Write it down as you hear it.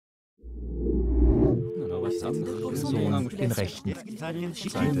den rechten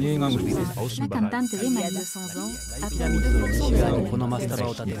La cantante de María 200 ans a perdu 2% de la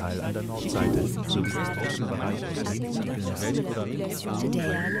rechten Teil an der Nordseite sowie des Außenbereichs de la population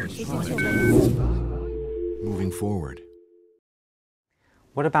mondiale et c'est Moving forward.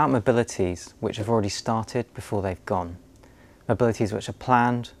 What about mobilities which have already started before they've gone? Mobilities which are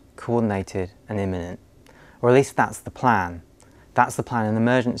planned, coordinated and imminent. Or at least that's the plan. That's the plan in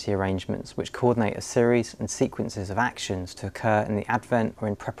emergency arrangements which coordinate a series and sequences of actions to occur in the advent or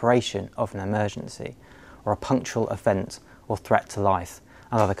in preparation of an emergency, or a punctual event or threat to life,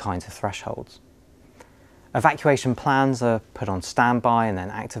 and other kinds of thresholds. Evacuation plans are put on standby and then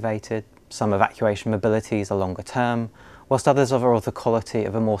activated. Some evacuation mobilities are longer term, whilst others are of the quality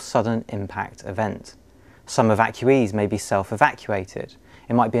of a more sudden impact event. Some evacuees may be self-evacuated.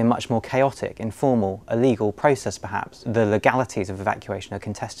 It might be a much more chaotic, informal, illegal process perhaps. The legalities of evacuation are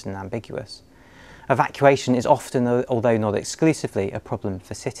contested and ambiguous. Evacuation is often, although not exclusively, a problem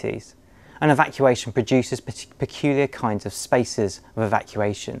for cities. And evacuation produces peculiar kinds of spaces of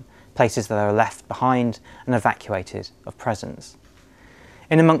evacuation, places that are left behind and evacuated of presence.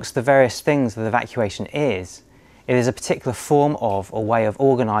 In amongst the various things that evacuation is, it is a particular form of or way of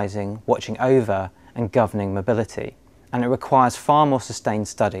organising, watching over and governing mobility, and it requires far more sustained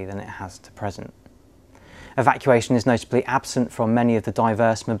study than it has to present. Evacuation is notably absent from many of the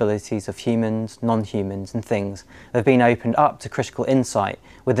diverse mobilities of humans, non-humans and things that have been opened up to critical insight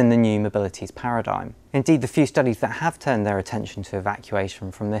within the new mobilities paradigm. Indeed, the few studies that have turned their attention to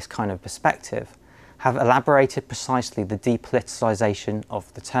evacuation from this kind of perspective have elaborated precisely the depoliticisation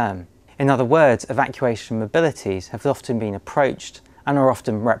of the term. In other words, evacuation mobilities have often been approached and are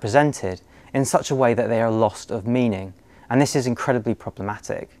often represented in such a way that they are lost of meaning, and this is incredibly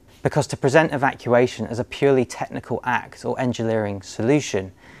problematic. Because to present evacuation as a purely technical act or engineering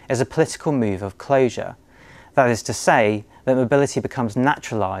solution is a political move of closure. That is to say, that mobility becomes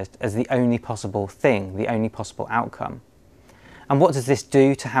naturalised as the only possible thing, the only possible outcome. And what does this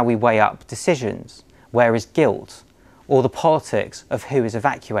do to how we weigh up decisions? Where is guilt? Or the politics of who is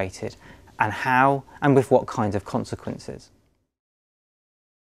evacuated, and how, and with what kinds of consequences?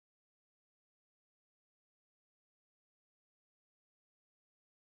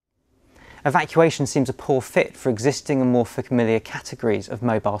 Evacuation seems a poor fit for existing and more familiar categories of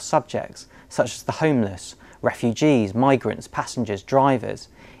mobile subjects, such as the homeless, refugees, migrants, passengers, drivers,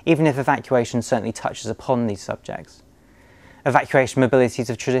 even if evacuation certainly touches upon these subjects. Evacuation mobilities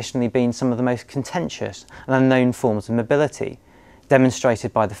have traditionally been some of the most contentious and unknown forms of mobility,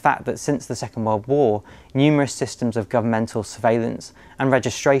 demonstrated by the fact that since the Second World War, numerous systems of governmental surveillance and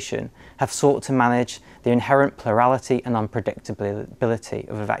registration have sought to manage the inherent plurality and unpredictability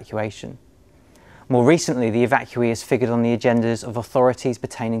of evacuation. More recently, the evacuee has figured on the agendas of authorities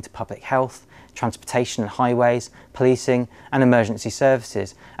pertaining to public health, transportation and highways, policing and emergency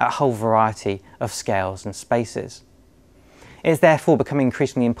services at a whole variety of scales and spaces. It is therefore becoming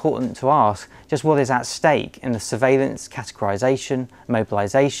increasingly important to ask just what is at stake in the surveillance, categorisation,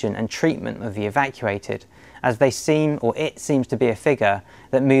 mobilisation and treatment of the evacuated, as they seem, or it seems to be a figure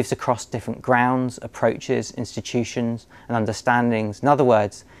that moves across different grounds, approaches, institutions and understandings. In other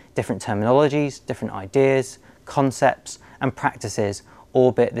words, different terminologies, different ideas, concepts and practices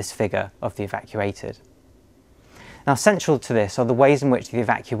orbit this figure of the evacuated. Now, central to this are the ways in which the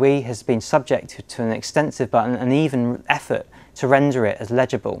evacuee has been subjected to an extensive but uneven effort to render it as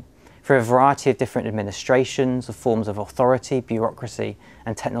legible through a variety of different administrations, of forms of authority, bureaucracy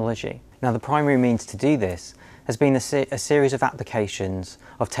and technology. Now, the primary means to do this has been a series of applications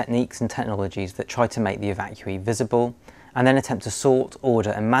of techniques and technologies that try to make the evacuee visible and then attempt to sort,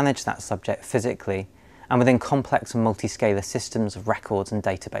 order and manage that subject physically and within complex and multi-scalar systems of records and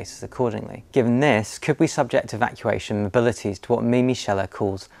databases accordingly. Given this, could we subject evacuation mobilities to what Mimi Scheller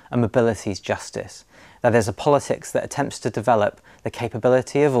calls a mobilities justice? That is, a politics that attempts to develop the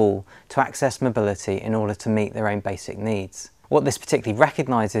capability of all to access mobility in order to meet their own basic needs. What this particularly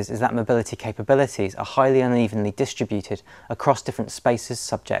recognises is that mobility capabilities are highly unevenly distributed across different spaces,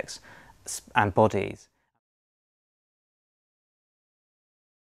 subjects and bodies.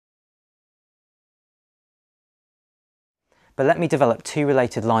 But let me develop two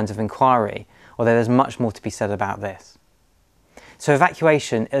related lines of inquiry, although there's much more to be said about this. So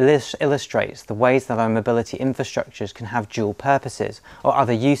evacuation illustrates the ways that our mobility infrastructures can have dual purposes or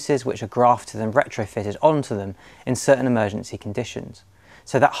other uses which are grafted and retrofitted onto them in certain emergency conditions.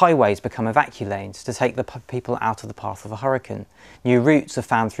 so that highways become evacuation lanes to take the people out of the path of a hurricane. New routes are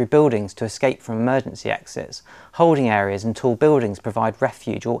found through buildings to escape from emergency exits. Holding areas and tall buildings provide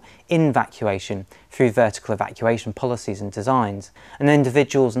refuge or evacuation through vertical evacuation policies and designs, and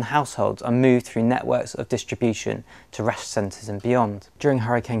individuals and households are moved through networks of distribution to rest centres and beyond. During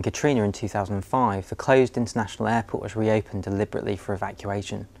Hurricane Katrina in 2005, the closed international airport was reopened deliberately for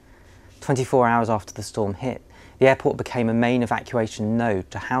evacuation. 24 hours after the storm hit, the airport became a main evacuation node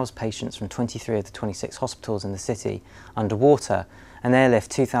to house patients from 23 of the 26 hospitals in the city underwater and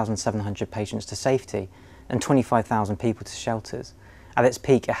airlift 2,700 patients to safety and 25,000 people to shelters. At its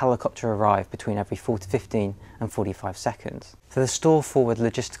peak, a helicopter arrived between every 15 and 45 seconds. So the store-forward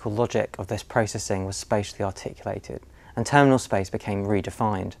logistical logic of this processing was spatially articulated, and terminal space became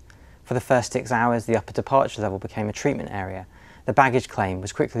redefined. For the first 6 hours, the upper departure level became a treatment area. The baggage claim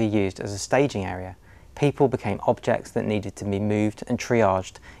was quickly used as a staging area. People became objects that needed to be moved and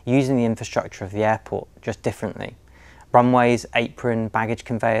triaged using the infrastructure of the airport, just differently. Runways, apron, baggage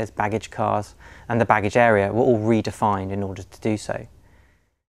conveyors, baggage cars, and the baggage area were all redefined in order to do so.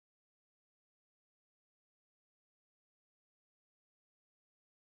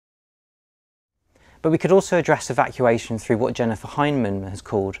 But we could also address evacuation through what Jennifer Heinemann has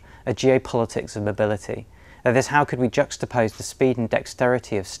called a geopolitics of mobility. That is, how could we juxtapose the speed and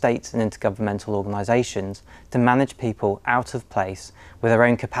dexterity of states and intergovernmental organisations to manage people out of place with their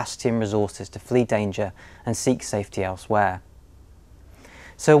own capacity and resources to flee danger and seek safety elsewhere.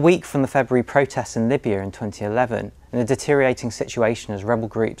 So a week from the February protests in Libya in 2011, in a deteriorating situation as rebel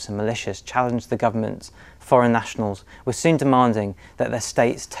groups and militias challenged the governments, foreign nationals were soon demanding that their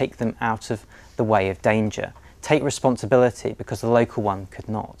states take them out of the way of danger, take responsibility because the local one could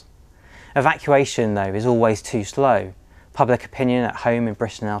not. Evacuation, though, is always too slow. Public opinion at home, in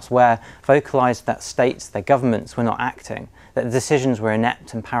Britain and elsewhere, vocalised that states, their governments, were not acting, that the decisions were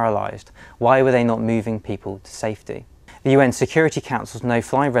inept and paralysed. Why were they not moving people to safety? The UN Security Council's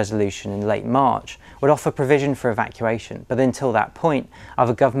no-fly resolution in late March would offer provision for evacuation, but until that point,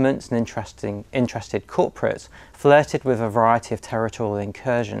 other governments and interested corporates flirted with a variety of territorial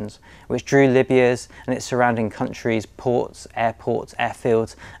incursions, which drew Libya's and its surrounding countries' ports, airports,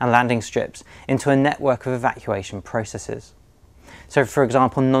 airfields and landing strips into a network of evacuation processes. So, for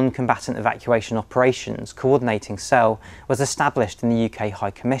example, non-combatant evacuation operations coordinating cell was established in the UK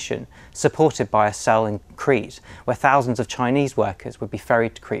High Commission, supported by a cell in Crete, where thousands of Chinese workers would be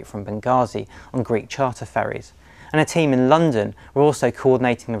ferried to Crete from Benghazi on Greek charter ferries. And a team in London were also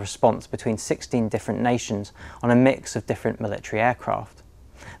coordinating the response between 16 different nations on a mix of different military aircraft.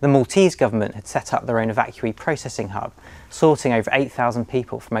 The Maltese government had set up their own evacuee processing hub, sorting over 8,000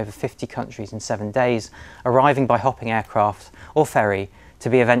 people from over 50 countries in 7 days, arriving by hopping aircraft or ferry to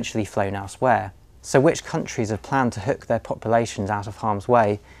be eventually flown elsewhere. So which countries have planned to hook their populations out of harm's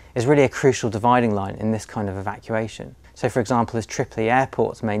way is really a crucial dividing line in this kind of evacuation. So, for example, as Tripoli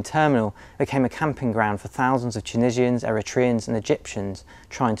Airport's main terminal became a camping ground for thousands of Tunisians, Eritreans and Egyptians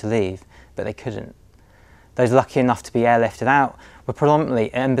trying to leave, but they couldn't. Those lucky enough to be airlifted out were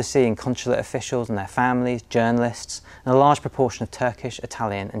predominantly embassy and consulate officials and their families, journalists, and a large proportion of Turkish,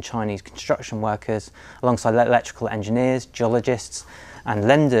 Italian and Chinese construction workers, alongside electrical engineers, geologists and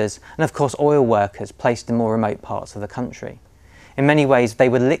lenders, and of course oil workers placed in more remote parts of the country. In many ways, they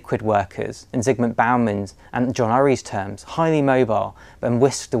were liquid workers, in Zygmunt Bauman's and John Urry's terms, highly mobile, but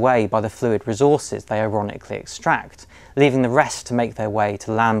whisked away by the fluid resources they ironically extract, leaving the rest to make their way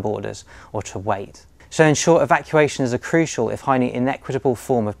to land borders or to wait. So in short, evacuation is a crucial, if highly inequitable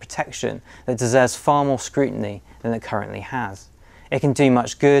form of protection that deserves far more scrutiny than it currently has. It can do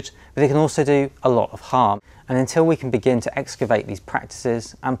much good, but it can also do a lot of harm. And until we can begin to excavate these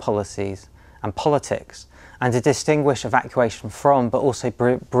practices and policies and politics, and to distinguish evacuation from, but also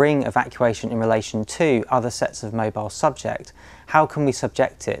bring evacuation in relation to other sets of mobile subject, how can we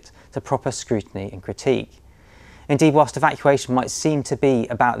subject it to proper scrutiny and critique? Indeed, whilst evacuation might seem to be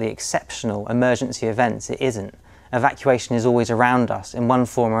about the exceptional emergency events, it isn't. Evacuation is always around us in one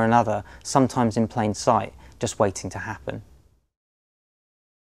form or another, sometimes in plain sight, just waiting to happen.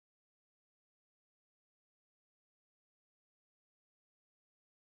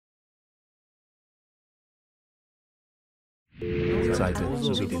 Seite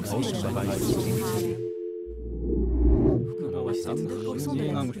sowie den Außenbereich des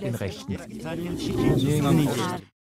den rechten.